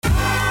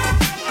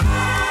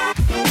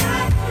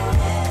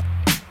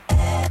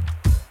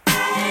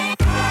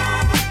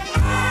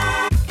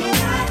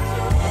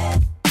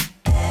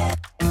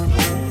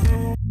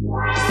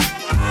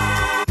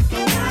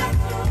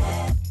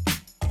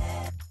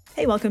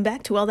welcome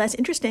back to Well That's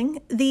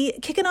Interesting, the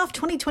kicking off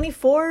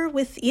 2024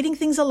 with Eating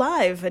Things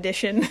Alive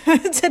edition.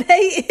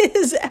 Today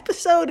is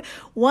episode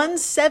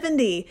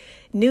 170,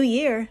 New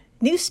Year,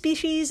 new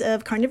species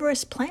of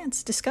carnivorous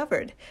plants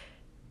discovered.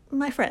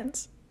 My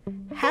friends,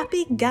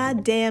 happy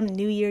goddamn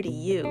New Year to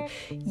you.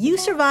 You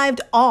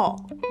survived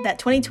all that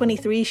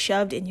 2023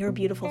 shoved in your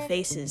beautiful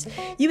faces.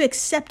 You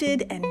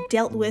accepted and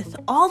dealt with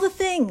all the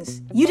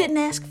things you didn't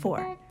ask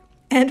for.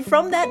 And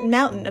from that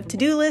mountain of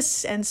to-do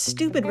lists and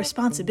stupid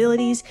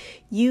responsibilities,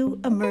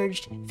 you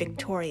emerged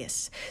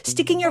victorious,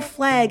 sticking your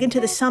flag into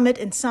the summit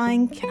and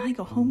sighing, "Can I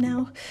go home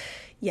now?"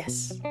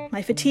 Yes,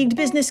 my fatigued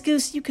business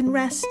goose, you can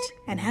rest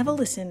and have a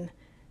listen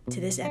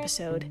to this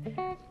episode.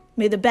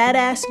 May the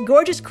badass,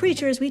 gorgeous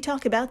creatures we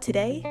talk about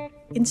today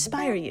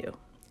inspire you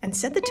and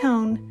set the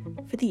tone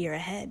for the year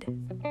ahead.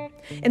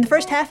 In the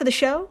first half of the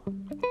show,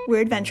 we're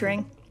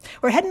adventuring.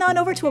 We're heading on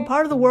over to a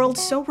part of the world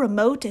so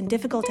remote and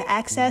difficult to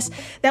access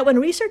that when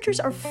researchers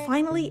are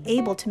finally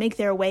able to make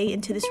their way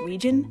into this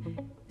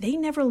region, they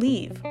never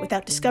leave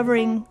without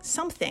discovering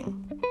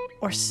something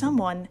or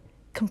someone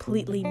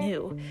completely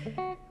new.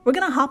 We're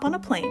going to hop on a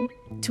plane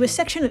to a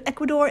section of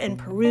Ecuador and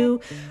Peru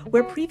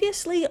where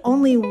previously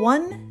only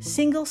one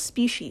single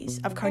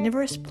species of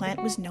carnivorous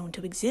plant was known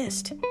to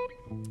exist.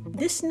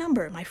 This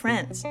number, my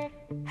friends,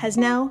 has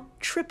now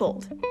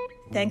tripled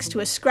thanks to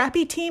a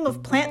scrappy team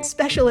of plant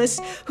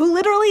specialists who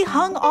literally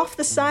hung off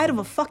the side of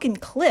a fucking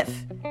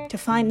cliff to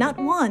find not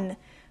one,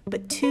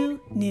 but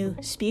two new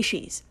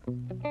species.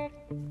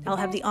 I'll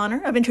have the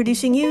honor of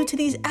introducing you to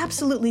these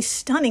absolutely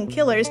stunning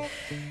killers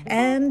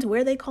and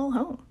where they call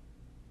home.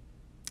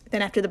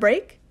 Then after the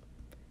break,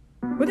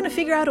 we're going to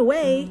figure out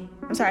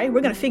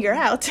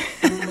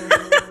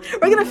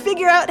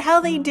how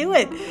they do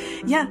it.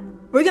 Yeah,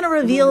 we're going to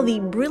reveal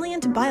the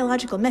brilliant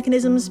biological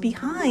mechanisms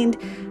behind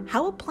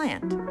how a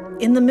plant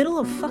in the middle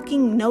of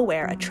fucking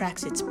nowhere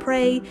attracts its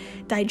prey,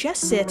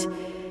 digests it,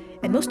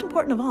 and most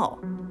important of all,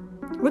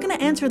 we're going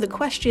to answer the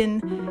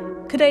question,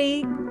 could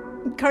a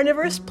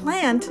carnivorous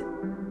plant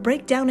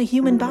break down a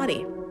human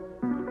body?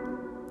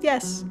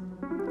 Yes,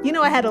 you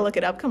know I had to look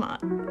it up, come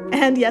on.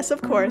 And yes,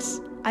 of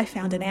course, I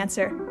found an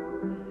answer.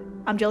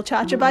 I'm Jill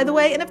Chacha, by the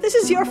way, and if this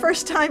is your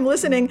first time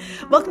listening,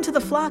 welcome to the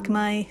flock,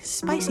 my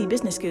spicy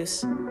business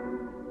goose.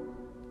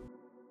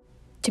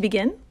 To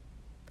begin,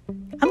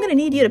 I'm going to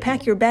need you to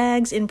pack your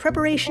bags in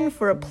preparation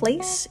for a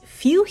place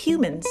few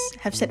humans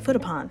have set foot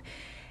upon.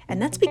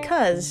 And that's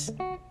because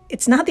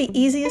it's not the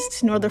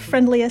easiest nor the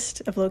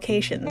friendliest of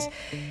locations.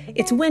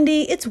 It's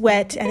windy, it's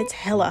wet, and it's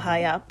hella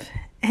high up.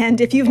 And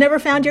if you've never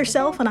found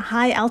yourself on a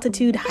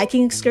high-altitude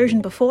hiking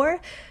excursion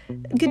before,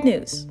 good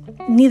news,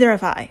 neither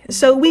have I.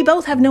 So we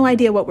both have no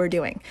idea what we're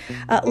doing.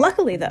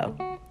 Luckily, though,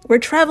 we're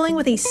traveling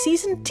with a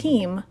seasoned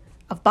team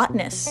of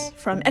botanists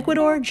from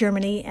Ecuador,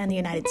 Germany, and the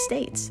United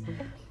States.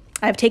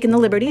 I've taken the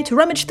liberty to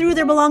rummage through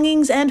their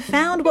belongings and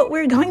found what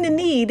we're going to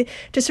need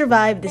to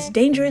survive this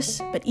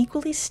dangerous but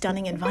equally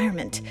stunning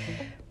environment.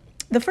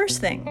 The first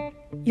thing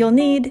you'll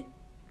need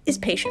is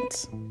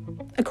patience.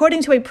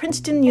 According to a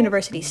Princeton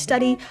University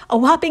study, a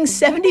whopping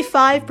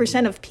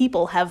 75% of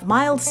people have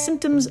mild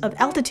symptoms of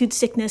altitude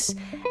sickness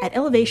at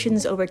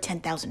elevations over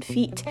 10,000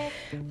 feet.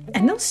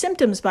 And those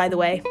symptoms, by the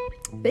way,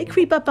 they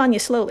creep up on you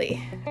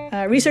slowly.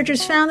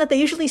 Researchers found that they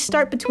usually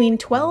start between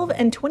 12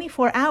 and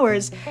 24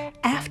 hours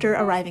after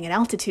arriving at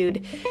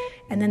altitude,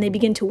 and then they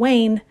begin to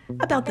wane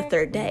about the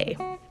third day.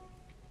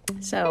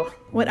 So,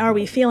 what are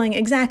we feeling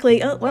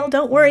exactly? Oh, well,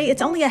 don't worry,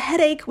 it's only a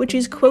headache, which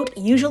is, quote,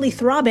 usually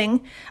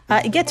throbbing.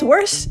 It gets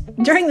worse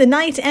during the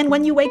night and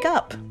when you wake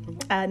up.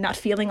 Not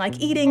feeling like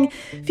eating,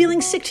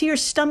 feeling sick to your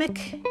stomach,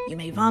 you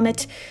may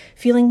vomit,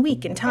 feeling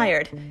weak and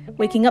tired,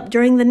 waking up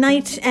during the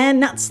night and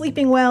not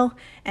sleeping well,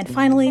 and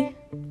finally,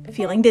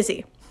 feeling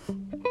dizzy.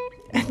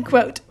 End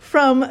quote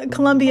from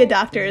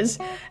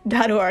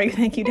ColumbiaDoctors.org.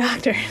 Thank you,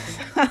 doctors.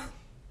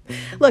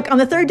 Look, on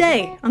the third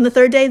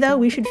day, though,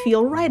 we should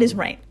feel right as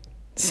rain.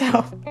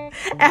 So,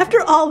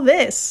 after all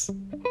this,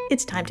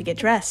 it's time to get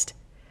dressed.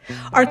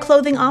 Our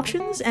clothing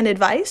options and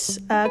advice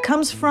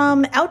comes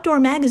from Outdoor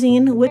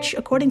Magazine, which,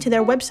 according to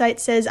their website,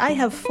 says, I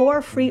have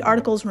 4 free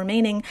articles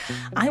remaining.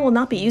 I will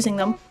not be using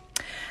them.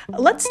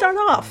 Let's start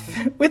off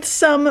with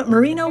some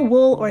merino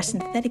wool or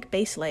synthetic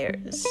base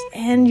layers.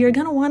 And you're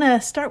going to want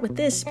to start with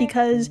this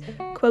because,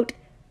 quote,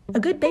 a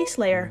good base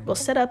layer will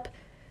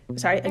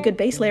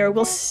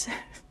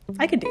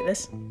I could do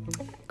this.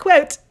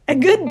 Quote, a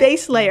good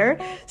base layer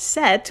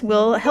set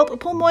will help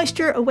pull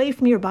moisture away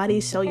from your body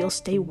so you'll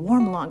stay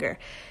warm longer.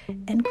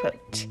 End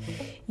quote.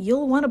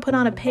 You'll want to put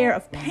on a pair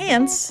of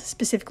pants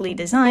specifically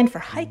designed for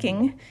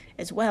hiking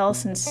as well,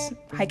 since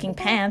hiking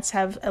pants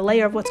have a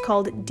layer of what's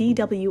called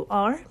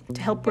DWR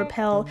to help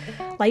repel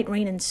light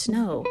rain and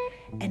snow.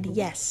 And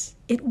yes,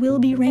 it will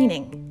be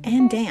raining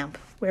and damp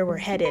where we're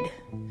headed.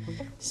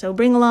 So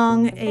bring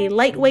along a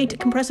lightweight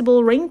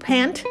compressible rain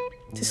pant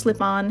to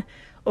slip on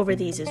over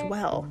these as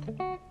well.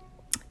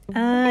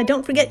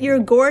 Don't forget your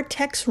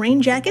Gore-Tex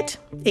rain jacket,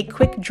 a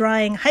quick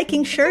drying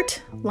hiking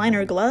shirt,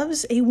 liner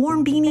gloves, a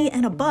warm beanie,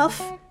 and a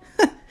buff.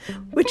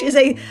 which is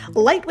a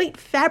lightweight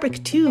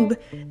fabric tube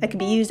that can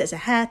be used as a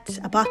hat,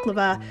 a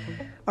baklava,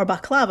 or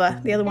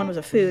baklava. The other one was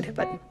a food,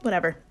 but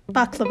whatever.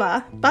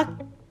 Baklava,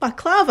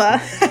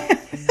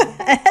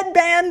 a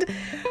headband,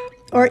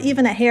 or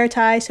even a hair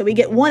tie. So we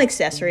get one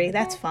accessory.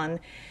 That's fun.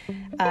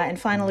 And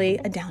finally,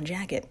 a down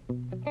jacket.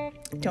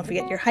 Don't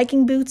forget your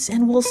hiking boots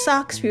and wool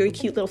socks for your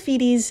cute little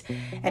feeties.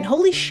 And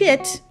holy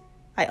shit,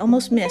 I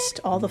almost missed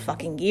all the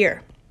fucking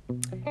gear.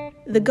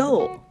 The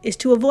goal is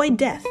to avoid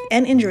death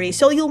and injury,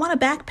 so you'll want a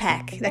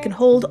backpack that can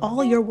hold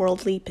all your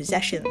worldly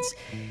possessions.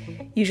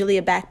 Usually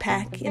a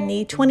backpack in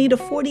the 20 to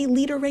 40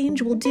 liter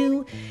range will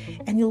do,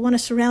 and you'll want to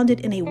surround it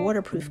in a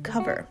waterproof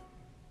cover.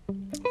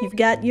 You've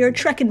got your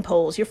trekking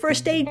poles, your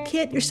first aid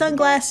kit, your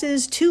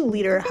sunglasses,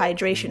 2-liter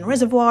hydration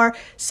reservoir,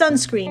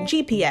 sunscreen,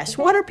 GPS,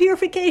 water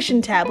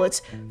purification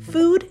tablets,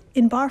 food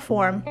in bar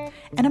form,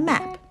 and a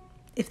map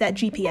if that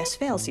GPS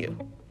fails you.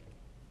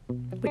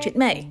 Which it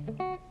may.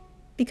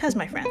 Because,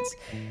 my friends,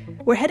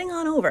 we're heading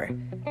on over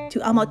to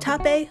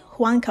Amotape,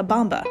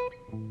 Huancabamba.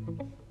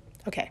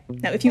 Okay,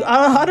 now if you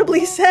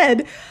audibly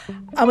said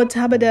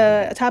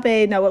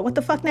Amotape, no, what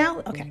the fuck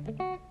now? Okay,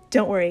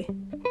 don't worry,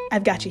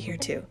 I've got you here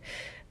too.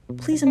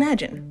 Please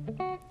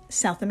imagine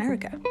South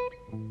America.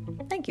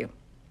 Thank you.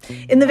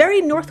 In the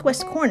very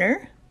northwest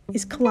corner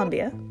is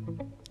Colombia.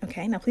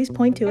 Okay, now please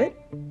point to it.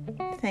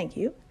 Thank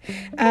you.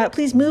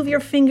 Please move your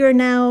finger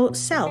now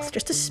south,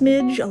 just a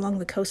smidge along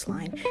the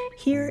coastline.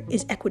 Here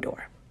is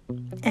Ecuador.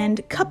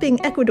 And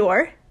cupping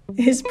Ecuador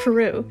is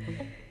Peru.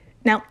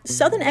 Now,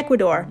 southern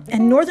Ecuador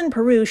and northern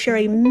Peru share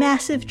a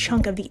massive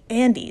chunk of the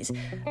Andes,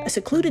 a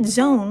secluded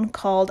zone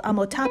called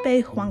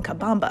Amotape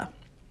Huancabamba.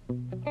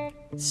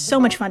 So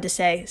much fun to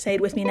say. Say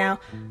it with me now.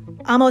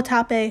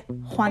 Amotape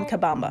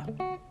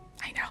Huancabamba.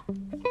 I know.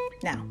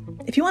 Now,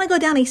 if you want to go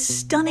down a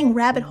stunning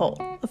rabbit hole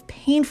of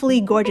painfully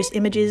gorgeous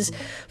images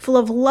full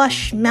of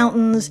lush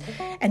mountains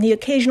and the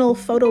occasional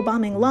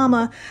photobombing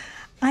llama,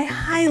 I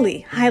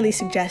highly, highly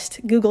suggest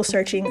Google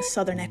searching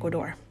Southern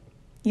Ecuador.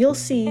 You'll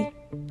see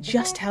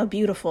just how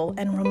beautiful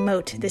and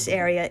remote this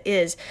area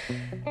is.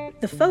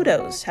 The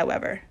photos,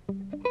 however,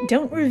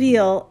 don't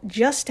reveal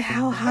just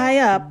how high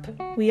up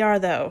we are,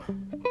 though.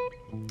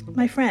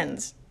 My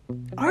friends,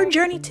 our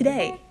journey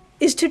today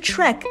is to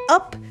trek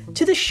up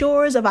to the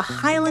shores of a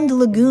highland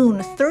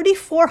lagoon,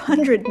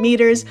 3,400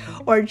 meters,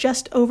 or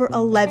just over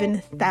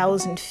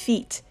 11,000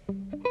 feet.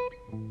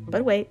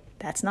 But wait,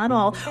 that's not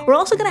all. We're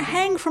also going to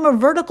hang from a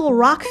vertical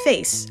rock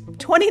face,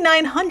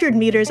 2,900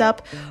 meters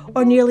up,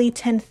 or nearly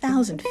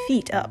 10,000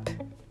 feet up.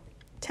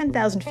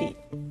 10,000 feet,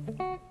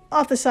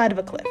 off the side of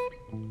a cliff.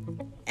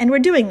 And we're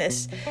doing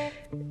this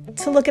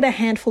to look at a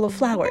handful of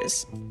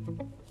flowers.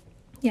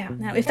 Yeah,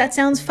 now if that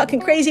sounds fucking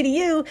crazy to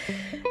you,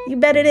 you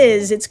bet it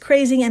is. It's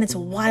crazy and it's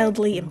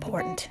wildly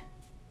important.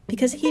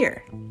 Because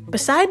here,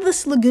 beside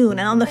this lagoon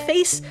and on the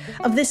face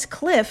of this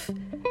cliff,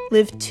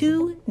 live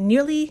two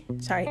newly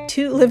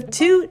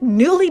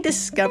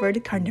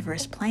discovered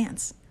carnivorous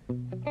plants.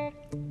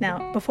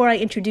 Now, before I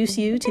introduce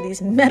you to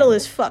these metal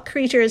as fuck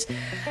creatures,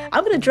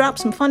 I'm going to drop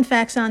some fun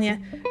facts on you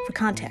for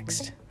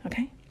context,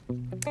 okay?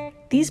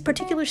 These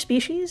particular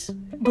species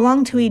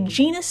belong to a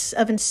genus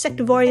of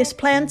insectivorous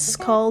plants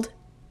called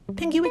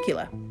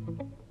Pinguicula.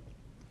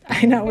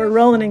 I know, we're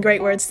rolling in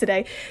great words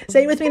today.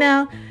 Say it with me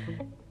now.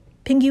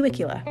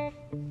 Pinguicula.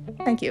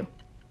 Thank you.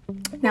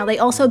 Now, they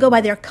also go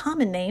by their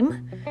common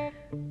name,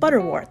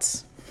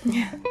 butterworts.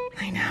 Yeah,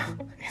 I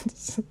know.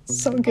 It's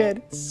so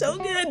good. So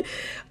good.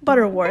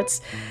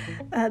 Butterworts.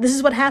 This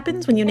is what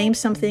happens when you name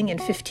something in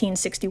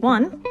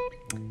 1561.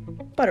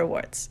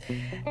 Butterworts.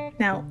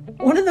 Now,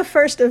 one of the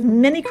first of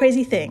many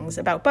crazy things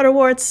about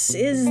butterworts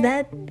is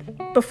that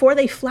before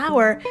they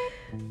flower,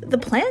 the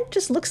plant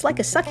just looks like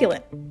a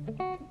succulent.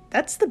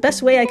 That's the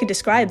best way I could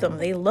describe them.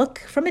 They look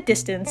from a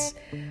distance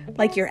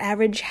like your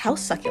average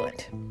house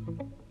succulent.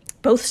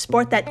 Both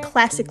sport that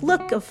classic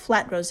look of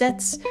flat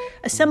rosettes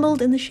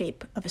assembled in the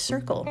shape of a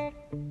circle.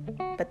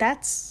 But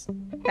that's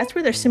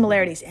where their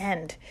similarities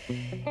end.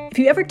 If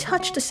you ever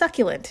touched a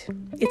succulent,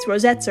 its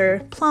rosettes are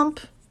plump,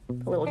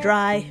 a little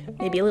dry,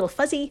 maybe a little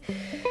fuzzy.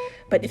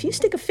 But if you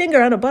stick a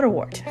finger on a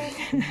butterwort,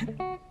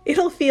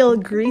 it'll feel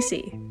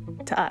greasy,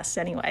 to us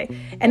anyway.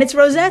 And its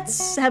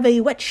rosettes have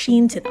a wet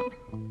sheen to them.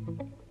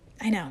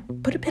 I know,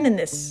 put a pin in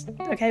this,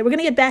 okay? We're going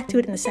to get back to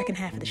it in the second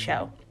half of the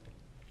show.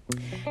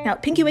 Now,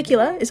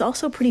 Pinguicula is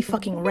also pretty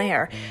fucking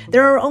rare.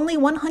 There are only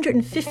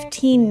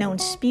 115 known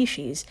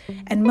species,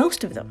 and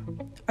most of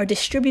them are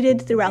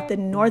distributed throughout the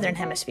northern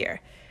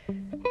hemisphere.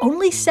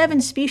 Only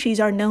 7 species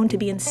are known to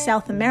be in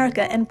South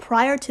America, and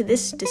prior to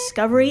this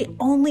discovery,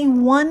 only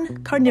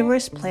one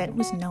carnivorous plant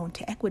was known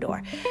to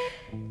Ecuador.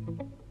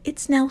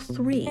 It's now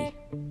 3.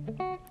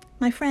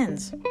 My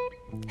friends,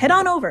 head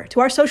on over to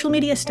our social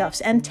media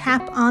stuffs and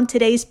tap on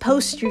today's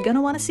post. You're going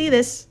to want to see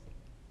this.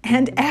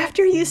 And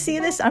after you see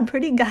this, I'm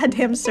pretty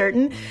goddamn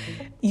certain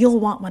you'll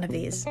want one of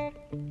these.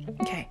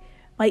 Okay,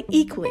 my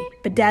equally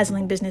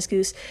bedazzling business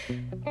goose,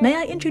 may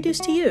I introduce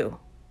to you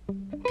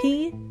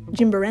P.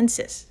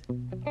 gimbarensis.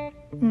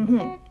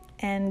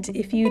 And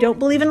if you don't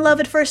believe in love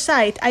at first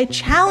sight, I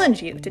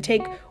challenge you to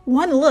take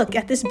one look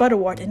at this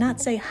butterwort and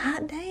not say,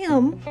 hot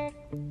damn.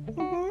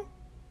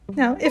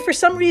 Now, if for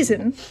some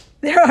reason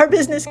there are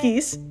business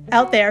geese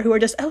out there who are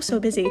just so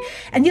busy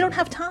and you don't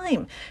have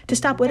time to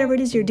stop whatever it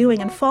is you're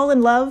doing and fall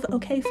in love,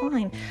 okay,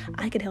 fine.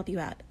 I could help you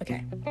out.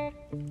 Okay.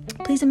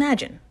 Please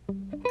imagine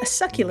a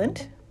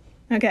succulent,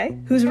 okay,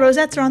 whose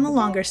rosettes are on the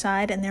longer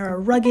side and they're a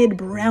rugged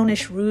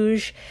brownish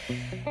rouge.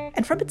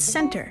 And from its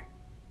center,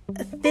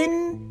 a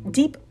thin,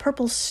 deep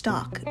purple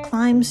stalk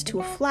climbs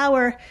to a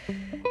flower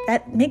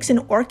that makes an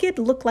orchid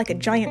look like a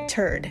giant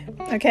turd.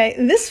 Okay,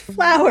 this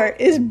flower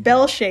is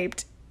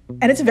bell-shaped,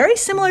 and it's very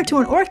similar to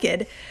an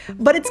orchid,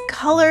 but its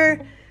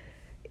color,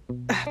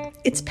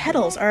 its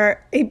petals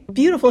are a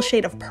beautiful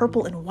shade of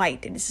purple and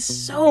white. It is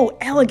so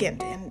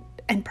elegant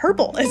and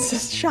purple. It's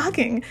just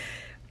shocking.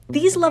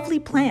 These lovely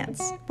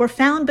plants were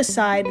found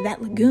beside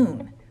that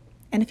lagoon.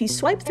 And if you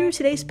swipe through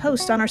today's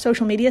post on our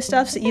social media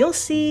stuffs, you'll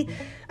see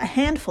a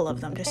handful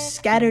of them just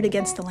scattered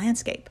against the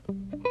landscape.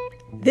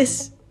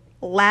 This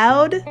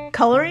loud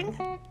coloring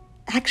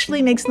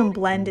actually makes them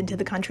blend into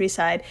the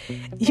countryside.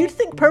 You'd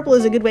think purple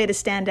is a good way to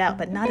stand out,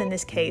 but not in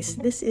this case.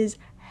 This is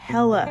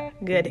hella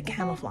good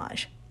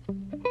camouflage.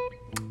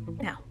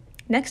 Now,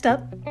 next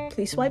up,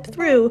 please swipe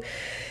through.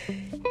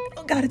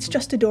 Oh God, it's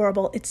just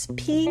adorable. It's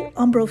P.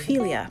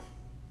 umbrophilia.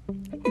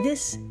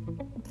 This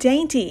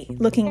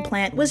dainty-looking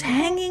plant was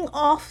hanging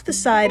off the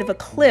side of a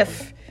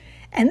cliff.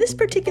 And this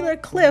particular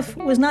cliff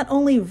was not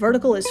only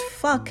vertical as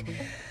fuck,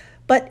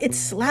 but it's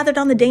slathered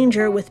on the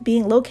danger with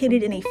being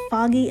located in a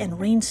foggy and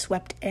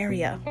rain-swept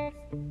area.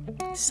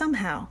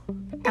 Somehow,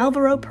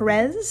 Álvaro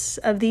Pérez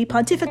of the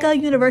Pontificia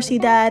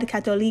Universidad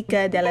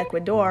Católica del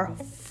Ecuador,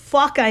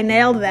 fuck, I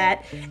nailed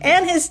that,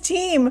 and his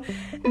team,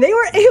 they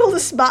were able to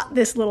spot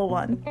this little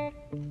one.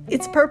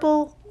 It's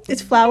purple,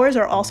 its flowers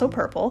are also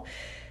purple,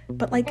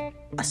 but like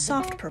a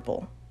soft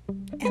purple,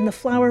 and the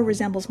flower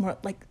resembles more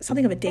like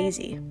something of a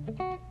daisy.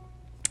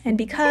 And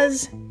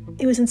because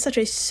it was in such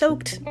a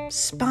soaked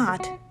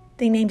spot,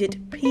 they named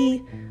it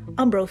P.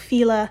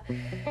 umbrophilia,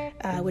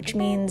 which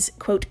means,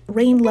 quote,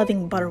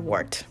 rain-loving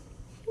butterwort.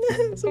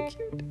 So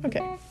cute.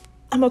 Okay,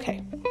 I'm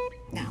okay.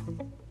 Now,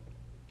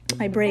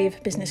 my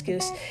brave business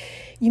goose,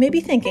 you may be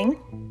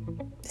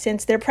thinking,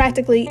 since they're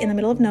practically in the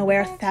middle of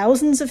nowhere,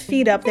 thousands of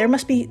feet up, there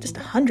must be just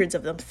hundreds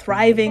of them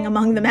thriving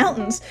among the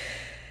mountains.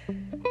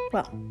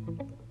 Well,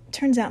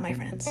 turns out, my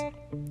friends,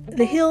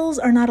 the hills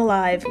are not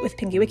alive with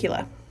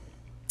Pinguicula.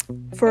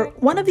 For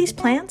one of these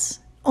plants,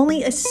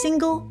 only a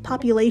single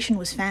population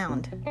was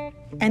found,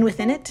 and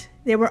within it,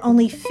 there were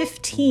only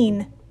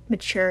 15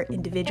 mature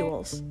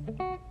individuals.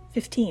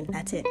 15,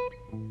 that's it.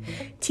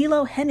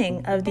 Thilo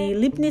Henning of the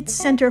Leibniz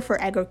Center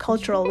for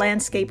Agricultural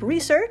Landscape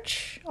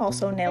Research,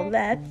 also nailed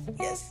that,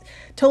 yes,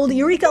 told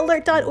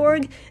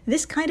EurekaAlert.org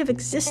this kind of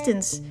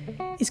existence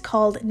is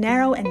called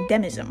narrow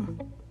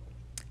endemism.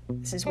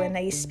 This is when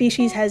a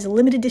species has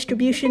limited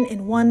distribution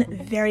in one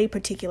very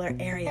particular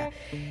area.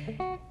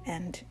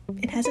 And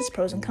it has its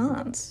pros and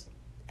cons,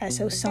 as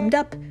so summed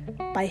up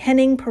by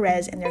Henning,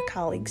 Pérez, and their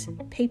colleagues'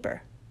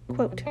 paper.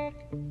 Quote,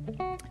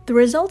 the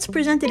results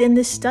presented in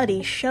this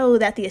study show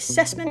that the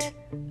assessment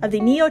of the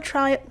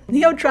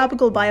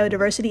neotropical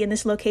biodiversity in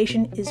this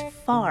location is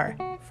far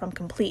from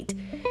complete.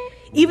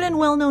 Even in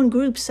well-known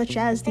groups such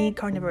as the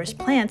carnivorous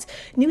plants,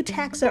 new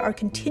taxa are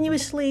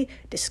continuously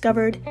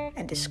discovered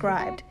and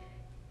described,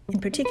 in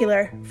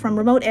particular from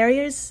remote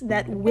areas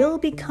that will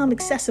become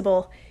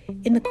accessible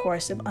in the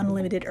course of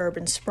unlimited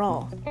urban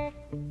sprawl.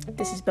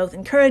 This is both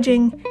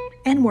encouraging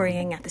and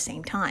worrying at the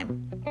same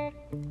time.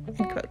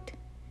 End quote.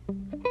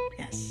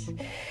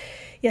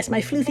 Yes,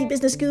 my floofy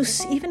business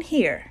goose, even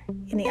here,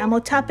 in the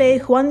Amotape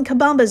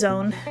Huancabamba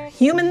zone,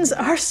 humans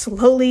are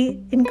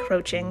slowly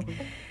encroaching.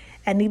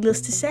 And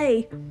needless to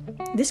say,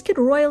 this could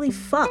royally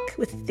fuck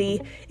with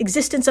the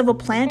existence of a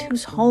plant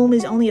whose home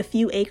is only a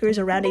few acres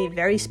around a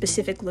very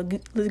specific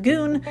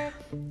lagoon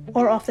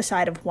or off the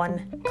side of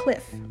one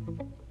cliff.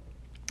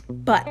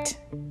 But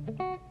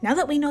now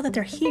that we know that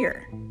they're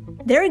here,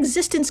 their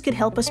existence could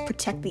help us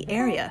protect the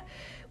area,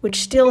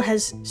 which still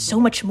has so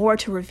much more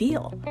to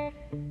reveal.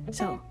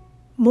 So,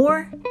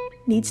 more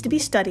needs to be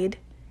studied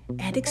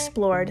and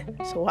explored.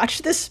 So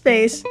watch this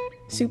space.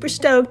 Super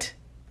stoked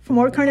for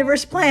more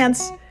carnivorous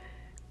plants.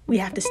 We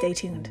have to stay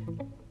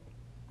tuned.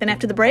 Then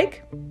after the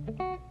break,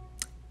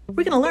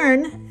 we're going to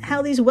learn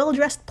how these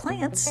well-dressed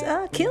plants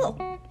kill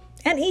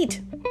and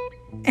eat.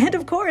 And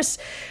of course,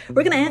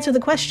 we're going to answer the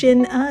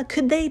question,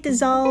 could they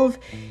dissolve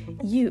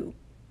you?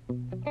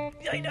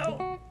 I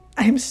know.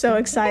 I'm so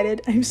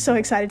excited. I'm so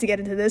excited to get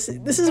into this.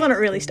 This is when it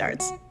really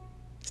starts.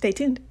 Stay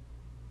tuned.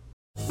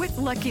 With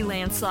Lucky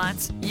Land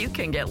Slots, you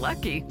can get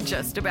lucky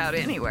just about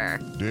anywhere.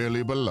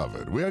 Dearly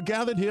beloved, we are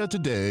gathered here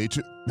today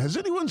to... Has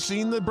anyone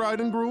seen the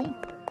bride and groom?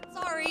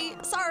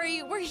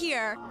 Sorry, we're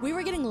here. We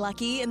were getting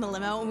lucky in the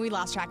limo and we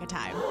lost track of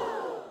time.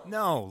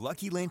 No,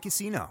 Lucky Land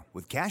Casino,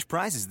 with cash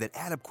prizes that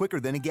add up quicker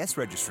than a guest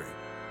registry.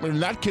 In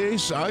that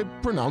case, I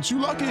pronounce you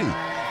lucky.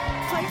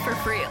 Play for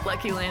free at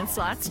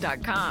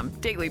LuckyLandSlots.com.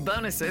 Daily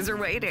bonuses are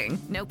waiting.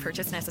 No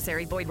purchase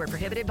necessary. Void where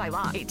prohibited by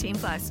law. 18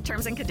 plus.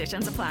 Terms and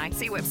conditions apply.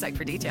 See website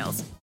for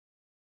details.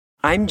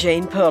 I'm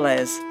Jane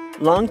Perlez,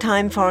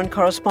 longtime foreign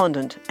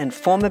correspondent and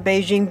former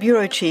Beijing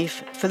bureau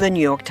chief for the New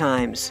York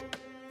Times.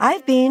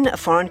 I've been a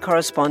foreign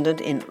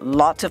correspondent in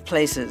lots of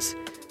places: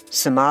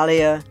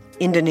 Somalia,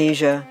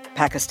 Indonesia,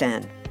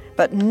 Pakistan,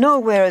 but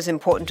nowhere as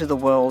important to the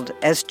world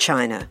as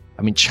China.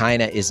 I mean,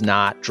 China is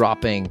not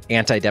dropping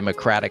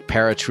anti-democratic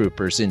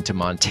paratroopers into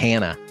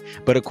Montana.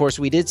 But of course,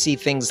 we did see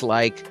things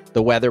like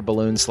the weather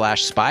balloon /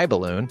 spy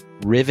balloon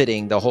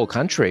riveting the whole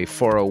country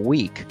for a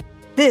week.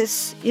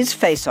 This is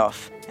Face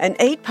Off, an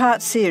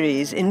 8-part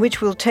series in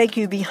which we'll take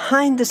you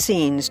behind the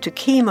scenes to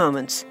key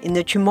moments in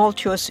the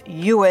tumultuous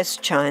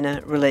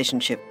U.S.-China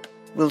relationship.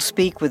 We'll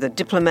speak with a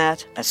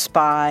diplomat, a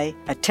spy,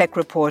 a tech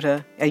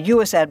reporter, a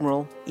U.S.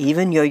 admiral,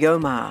 even Yo-Yo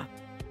Ma.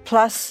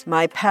 Plus,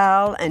 my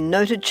pal and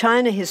noted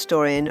China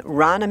historian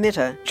Rana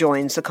Mitter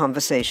joins the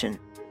conversation.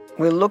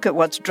 We'll look at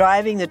what's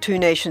driving the two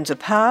nations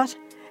apart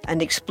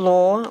and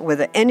explore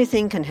whether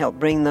anything can help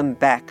bring them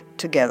back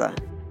together.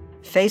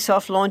 Face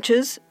Off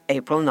launches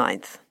April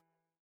 9th.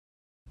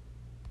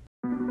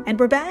 And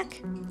we're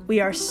back. We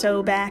are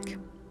so back.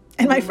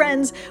 And my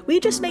friends, we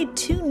just made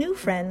 2 new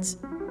friends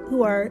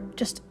who are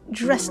just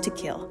dressed to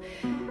kill.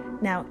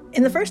 Now,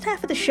 in the first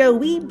half of the show,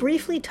 we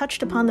briefly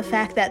touched upon the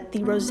fact that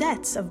the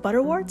rosettes of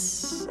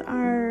butterworts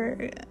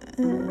are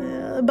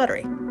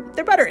buttery.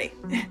 They're buttery.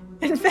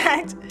 In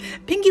fact,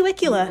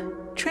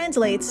 pinguicula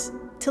translates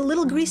to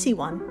little greasy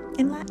one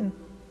in Latin.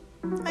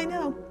 I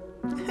know,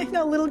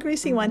 little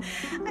greasy one.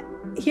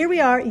 Here we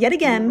are, yet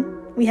again.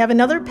 We have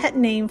another pet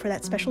name for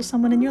that special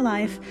someone in your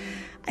life.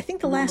 I think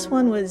the last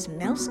one was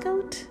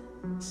Mousecoat.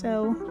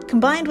 So,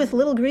 combined with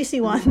little greasy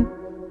one,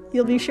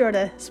 you'll be sure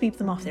to sweep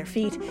them off their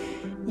feet.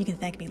 You can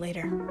thank me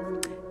later.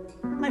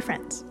 My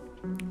friends,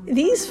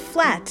 these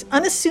flat,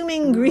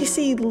 unassuming,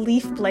 greasy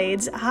leaf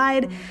blades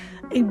hide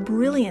a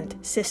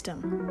brilliant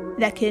system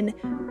that can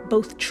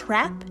both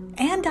trap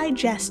and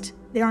digest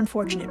their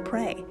unfortunate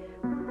prey.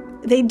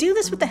 They do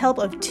this with the help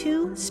of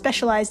 2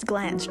 specialized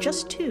glands,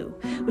 just 2,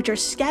 which are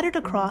scattered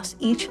across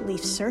each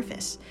leaf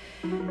surface.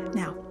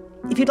 Now,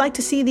 if you'd like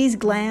to see these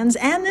glands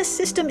and this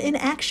system in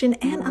action,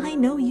 and I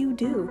know you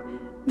do,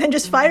 then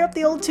just fire up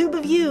the old tube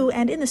of you,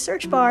 and in the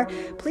search bar,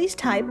 please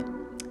type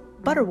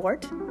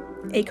butterwort,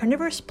 a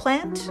carnivorous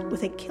plant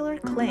with a killer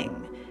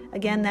cling.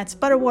 Again, that's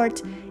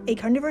butterwort, a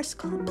carnivorous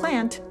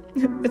plant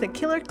with a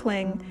killer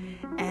cling,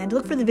 and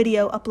look for the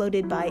video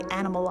uploaded by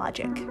Animal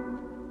Logic.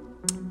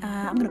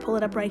 I'm going to pull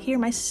it up right here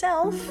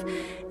myself,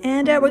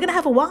 and we're going to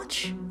have a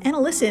watch and a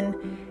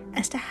listen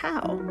as to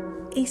how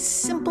a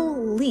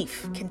simple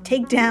leaf can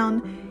take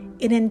down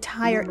an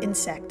entire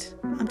insect.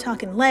 I'm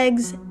talking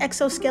legs,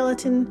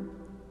 exoskeleton,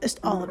 just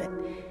all of it.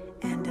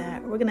 And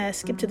we're going to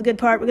skip to the good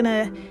part. We're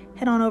going to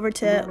head on over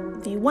to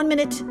the 1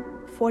 minute,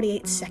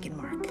 48 second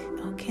mark.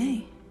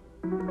 Okay,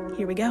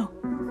 here we go.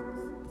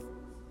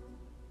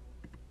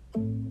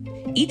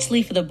 Each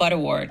leaf of the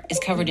butterwort is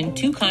covered in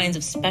 2 kinds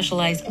of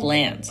specialized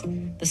glands.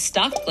 The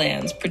stalked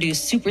glands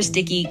produce super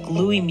sticky,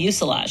 gluey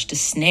mucilage to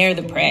snare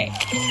the prey.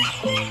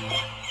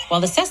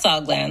 While the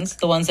sessile glands,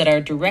 the ones that are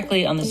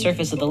directly on the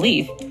surface of the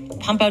leaf,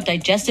 pump out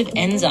digestive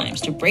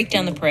enzymes to break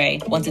down the prey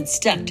once it's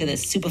stuck to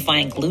this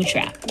superfine glue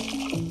trap.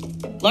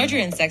 Larger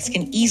insects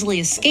can easily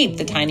escape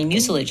the tiny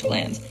mucilage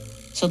glands,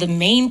 so the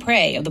main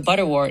prey of the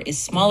butterwort is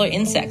smaller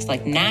insects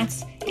like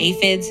gnats,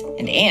 aphids,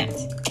 and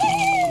ants.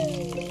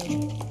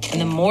 And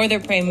the more their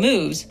prey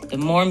moves, the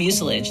more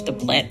mucilage the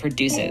plant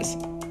produces.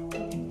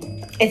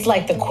 It's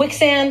like the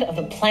quicksand of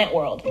the plant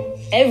world.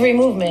 Every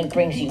movement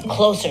brings you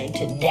closer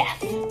to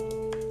death.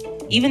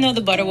 Even though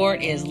the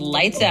butterwort is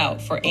lights out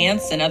for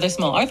ants and other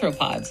small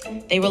arthropods,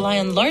 they rely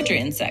on larger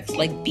insects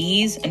like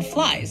bees and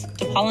flies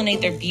to pollinate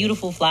their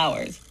beautiful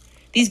flowers.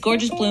 These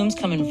gorgeous blooms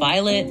come in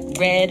violet,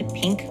 red,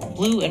 pink,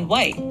 blue, and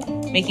white,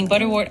 making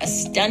butterwort a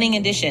stunning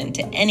addition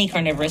to any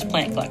carnivorous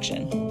plant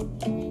collection.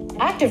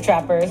 Active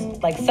trappers,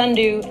 like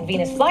sundew and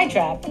Venus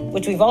flytrap,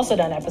 which we've also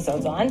done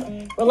episodes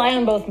on, rely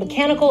on both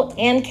mechanical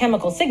and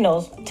chemical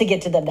signals to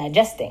get to the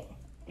digesting.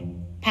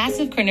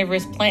 Passive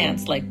carnivorous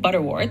plants, like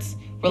butterworts,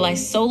 rely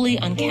solely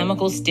on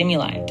chemical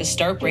stimuli to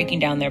start breaking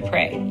down their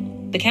prey.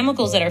 The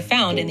chemicals that are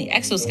found in the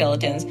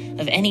exoskeletons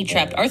of any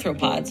trapped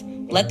arthropods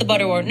let the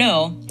butterwort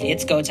know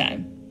it's go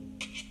time.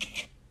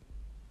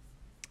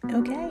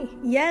 Okay,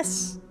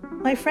 yes,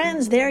 my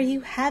friends, there you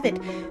have it.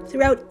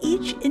 Throughout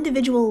each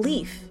individual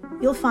leaf,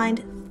 you'll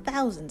find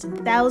thousands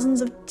and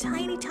thousands of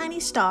tiny, tiny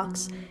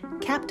stalks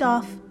capped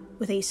off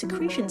with a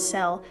secretion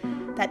cell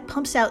that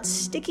pumps out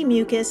sticky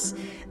mucus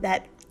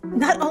that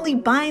not only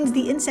binds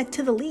the insect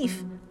to the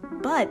leaf,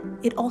 but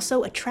it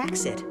also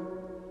attracts it.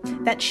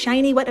 That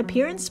shiny, wet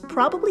appearance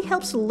probably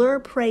helps lure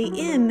prey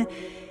in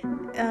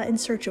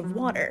search of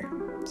water.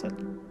 So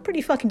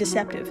pretty fucking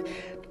deceptive.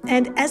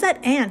 And as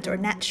that ant or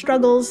gnat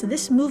struggles,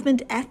 this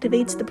movement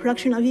activates the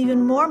production of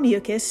even more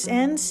mucus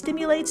and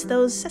stimulates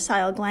those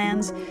sessile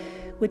glands,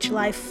 which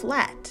lie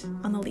flat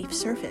on the leaf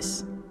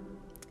surface.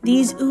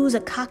 These ooze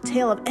a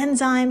cocktail of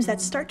enzymes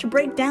that start to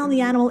break down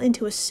the animal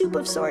into a soup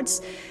of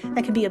sorts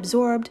that can be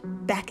absorbed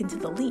back into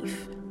the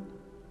leaf.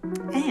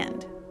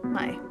 And,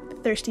 my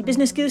thirsty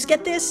business goose,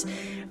 get this,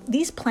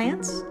 these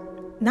plants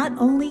not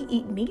only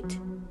eat meat,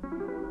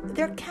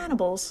 they're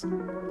cannibals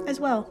as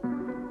well.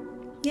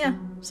 Yeah,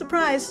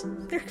 surprise,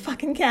 they're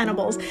fucking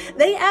cannibals.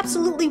 They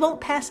absolutely won't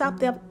pass up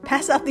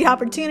the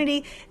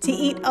opportunity to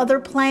eat other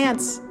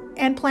plants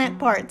and plant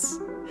parts.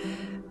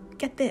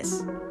 Get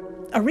this.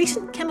 A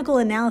recent chemical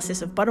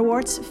analysis of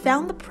butterworts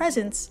found the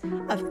presence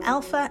of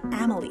alpha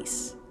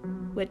amylase,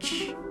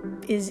 which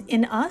is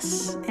in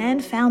us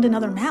and found in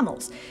other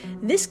mammals.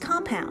 This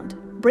compound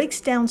breaks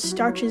down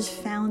starches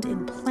found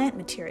in plant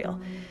material,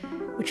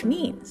 which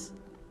means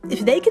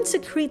if they can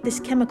secrete this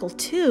chemical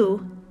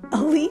too,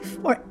 a leaf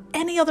or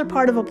any other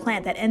part of a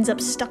plant that ends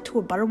up stuck to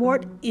a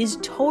butterwort is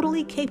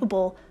totally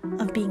capable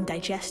of being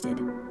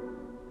digested.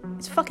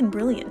 It's fucking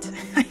brilliant.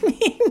 I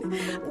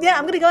mean, yeah,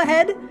 I'm gonna go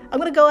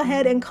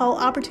ahead and call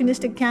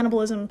opportunistic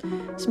cannibalism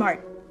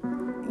smart.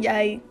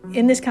 Yeah,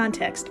 in this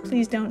context,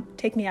 please don't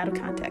take me out of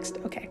context.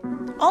 Okay.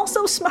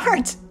 Also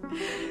smart.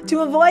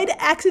 To avoid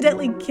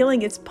accidentally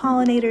killing its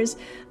pollinators,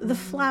 the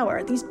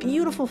flower, these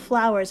beautiful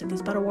flowers of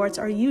these butterworts,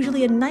 are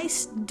usually a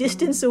nice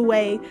distance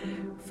away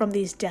from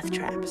these death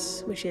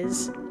traps, which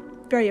is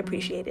very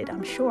appreciated,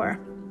 I'm sure.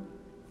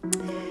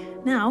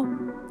 Now,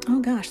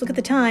 oh gosh, look at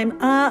the time.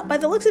 By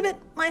the looks of it,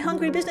 my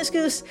hungry business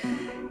goose,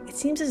 it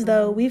seems as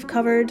though we've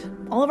covered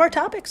all of our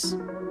topics.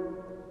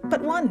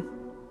 But one,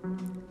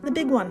 the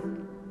big one.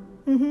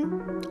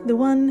 The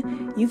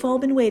one you've all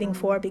been waiting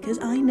for, because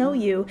I know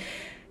you.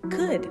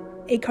 Could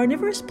a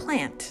carnivorous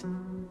plant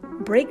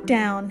break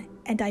down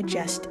and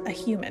digest a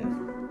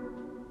human?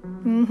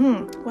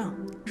 Well,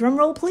 drum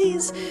roll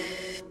please.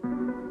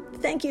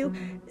 Thank you.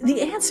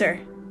 The answer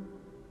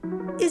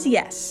is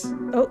yes.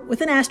 Oh,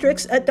 with an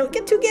asterisk. Don't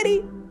get too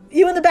giddy.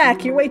 You in the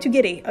back, you're way too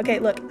giddy. Okay,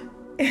 look.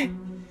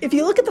 If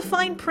you look at the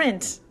fine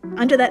print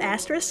under that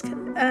asterisk,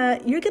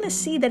 you're going to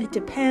see that it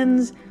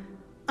depends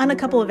on a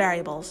couple of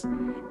variables.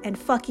 And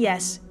fuck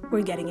yes,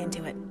 we're getting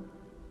into it.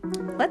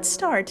 Let's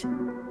start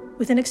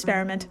with an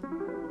experiment.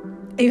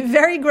 A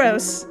very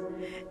gross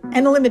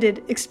and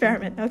limited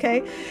experiment,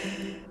 okay?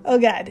 Oh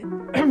God.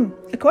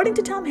 According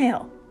to Tom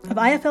Hale of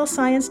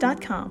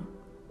IFLscience.com,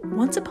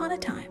 once upon a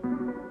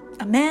time,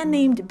 a man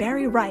named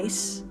Barry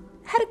Rice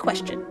had a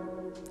question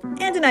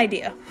and an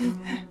idea.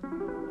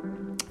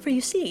 For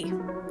you see,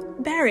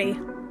 Barry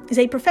is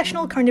a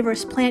professional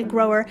carnivorous plant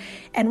grower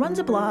and runs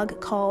a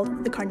blog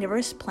called The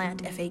Carnivorous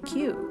Plant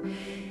FAQ.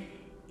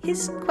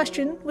 His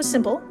question was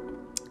simple.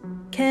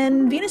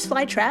 Can Venus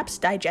flytraps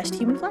digest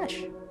human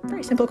flesh?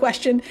 Very simple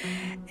question.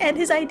 And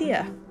his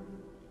idea,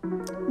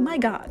 my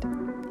God,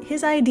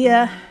 his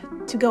idea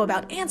to go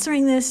about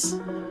answering this,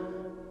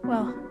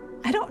 well,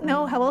 I don't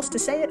know how else to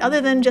say it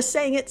other than just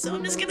saying it, so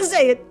I'm just gonna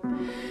say it.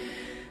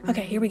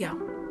 Okay, here we go.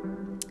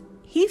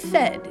 He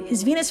fed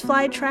his Venus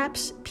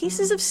flytraps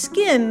pieces of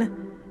skin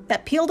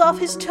that peeled off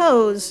his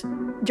toes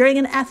during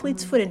an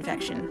athlete's foot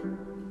infection.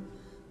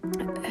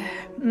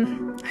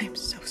 I am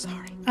so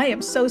sorry. I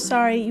am so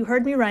sorry. You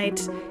heard me right,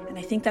 and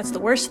I think that's the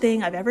worst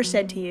thing I've ever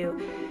said to you.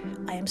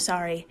 I am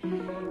sorry.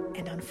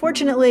 And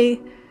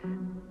unfortunately,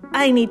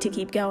 I need to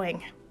keep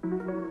going.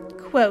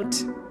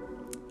 Quote,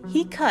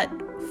 he cut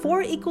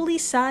 4 equally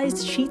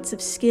sized sheets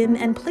of skin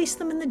and placed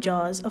them in the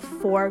jaws of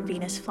 4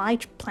 Venus fly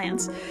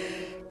plants.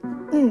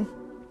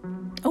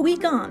 A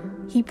week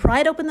on, he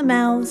pried open the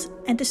mouths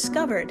and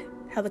discovered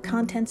how the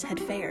contents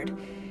had fared.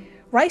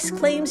 Rice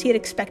claims he had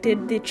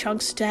expected the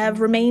chunks to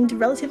have remained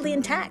relatively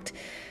intact,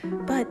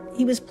 but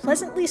he was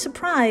pleasantly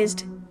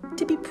surprised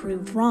to be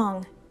proved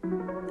wrong.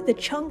 The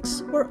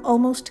chunks were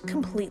almost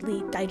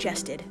completely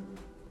digested.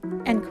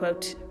 End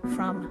quote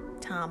from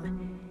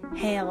Tom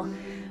Hale.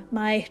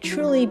 My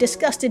truly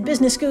disgusted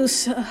business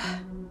goose.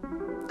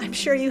 I'm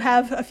sure you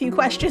have a few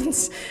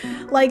questions.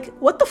 Like,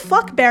 what the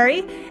fuck,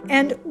 Barry?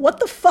 And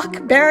what the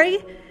fuck, Barry?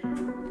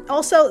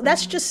 Also,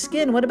 that's just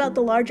skin. What about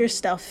the larger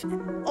stuff?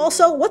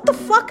 Also, what the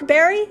fuck,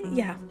 Barry?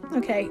 Yeah,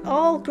 okay.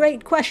 All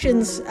great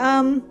questions.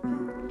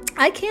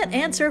 I can't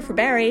answer for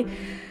Barry,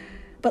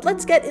 but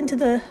let's get into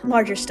the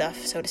larger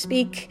stuff, so to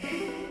speak.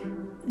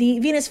 The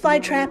Venus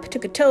flytrap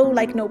took a toe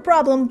like no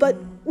problem, but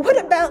what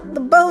about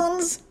the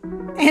bones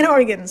and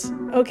organs?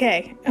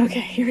 Okay,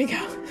 here we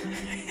go.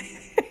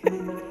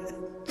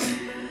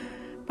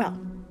 Well,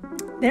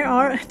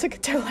 took a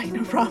toe like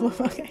no problem,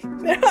 okay.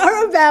 There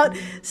are about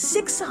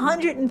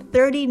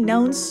 630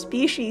 known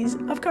species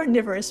of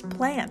carnivorous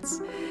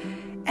plants,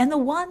 and the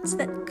ones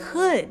that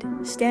could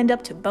stand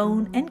up to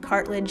bone and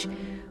cartilage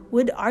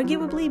would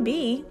arguably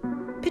be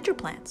pitcher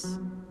plants.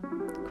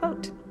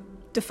 Quote,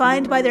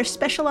 defined by their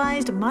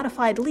specialized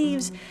modified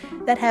leaves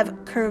that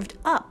have curved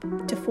up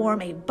to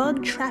form a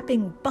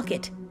bug-trapping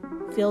bucket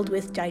filled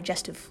with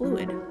digestive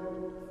fluid.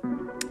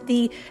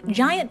 The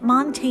giant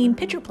montane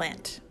pitcher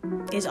plant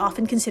is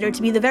often considered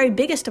to be the very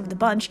biggest of the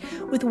bunch,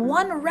 with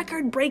one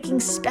record-breaking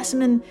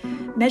specimen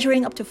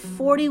measuring up to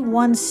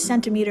 41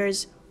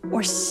 centimeters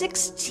or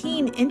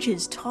 16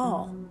 inches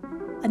tall.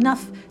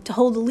 enough to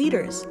hold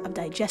liters of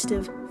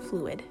digestive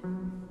fluid.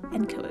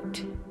 End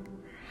quote.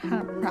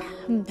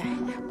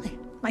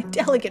 My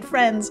delicate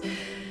friends,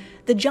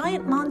 the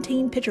giant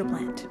montane pitcher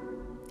plant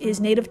is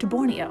native to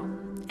Borneo,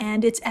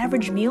 and its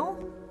average meal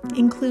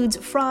includes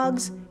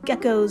frogs,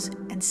 geckos,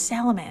 and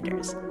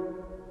salamanders.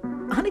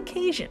 On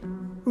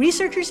occasion,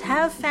 researchers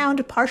have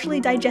found partially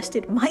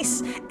digested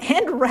mice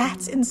and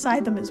rats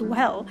inside them as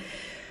well,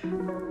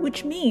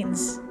 which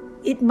means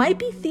it might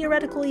be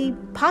theoretically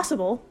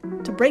possible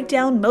to break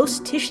down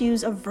most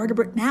tissues of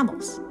vertebrate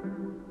mammals,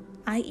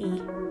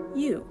 i.e.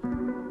 you.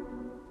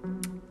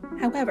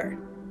 However,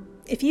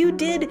 if you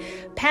did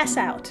pass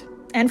out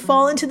and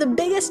fall into the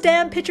biggest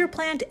damn pitcher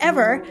plant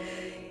ever,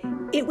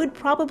 it would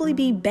probably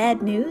be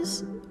bad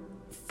news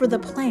for the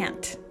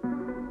plant.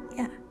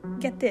 Yeah,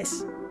 get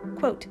this.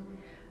 Quote,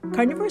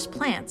 carnivorous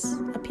plants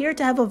appear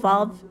to have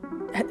evolved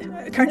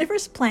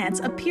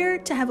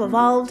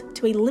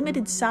to a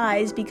limited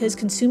size because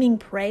consuming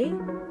prey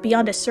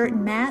beyond a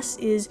certain mass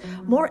is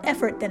more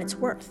effort than it's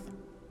worth.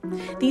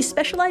 These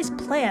specialized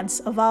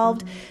plants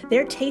evolved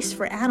their taste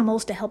for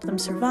animals to help them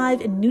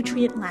survive in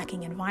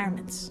nutrient-lacking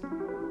environments.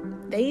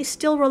 They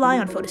still rely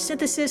on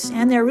photosynthesis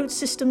and their root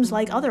systems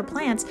like other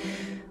plants,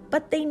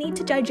 but they need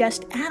to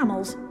digest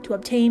animals to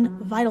obtain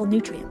vital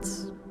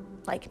nutrients,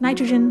 like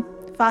nitrogen,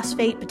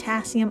 phosphate,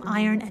 potassium,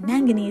 iron, and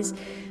manganese,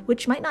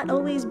 which might not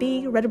always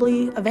be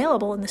readily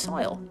available in the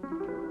soil.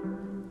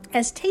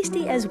 As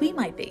tasty as we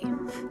might be,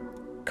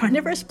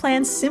 carnivorous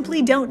plants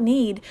simply don't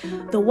need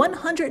the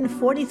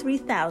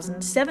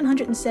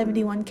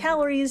 143,771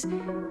 calories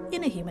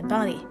in a human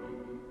body,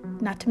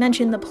 not to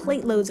mention the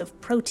plate loads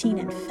of protein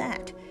and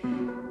fat.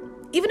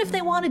 Even if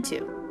they wanted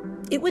to,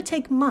 it would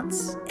take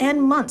months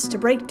and months to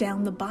break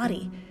down the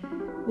body,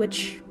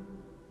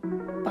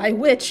 by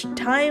which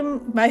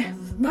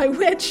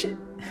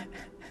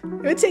it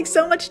would take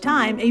so much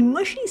time, a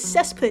mushy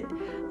cesspit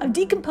of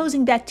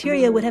decomposing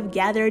bacteria would have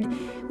gathered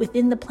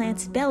within the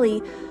plant's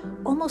belly,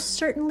 almost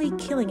certainly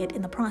killing it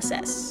in the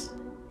process.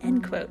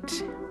 End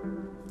quote.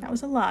 That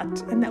was a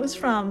lot, and that was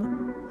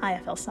from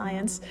IFL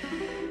Science.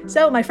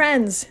 So, my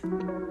friends,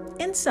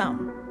 in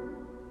sum,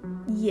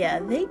 yeah,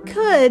 they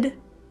could,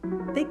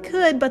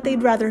 but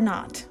they'd rather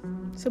not.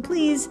 So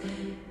please,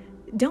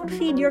 don't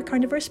feed your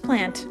carnivorous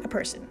plant a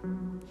person.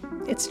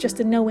 It's just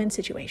a no-win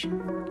situation.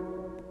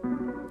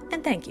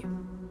 And thank you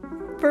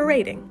for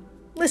rating,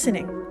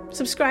 listening,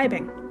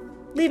 subscribing,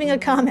 leaving a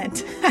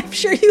comment. I'm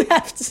sure you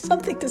have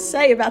something to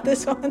say about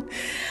this one.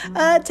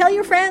 Tell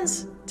your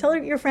friends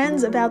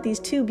about these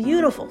two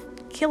beautiful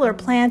killer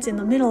plants in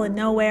the middle of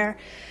nowhere,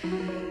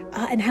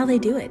 and how they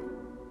do it,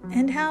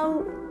 and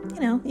how,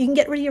 you can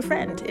get rid of your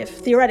friend if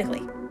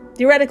theoretically,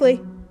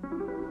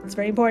 it's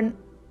very important.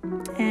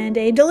 And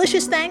a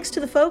delicious thanks to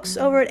the folks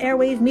over at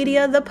Airwave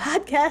Media, the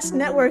podcast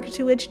network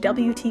to which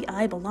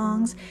WTI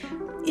belongs.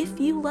 If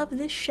you love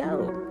this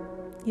show,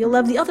 you'll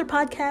love the other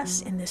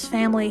podcasts in this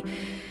family.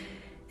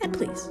 And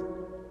please,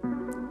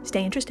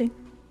 stay interesting.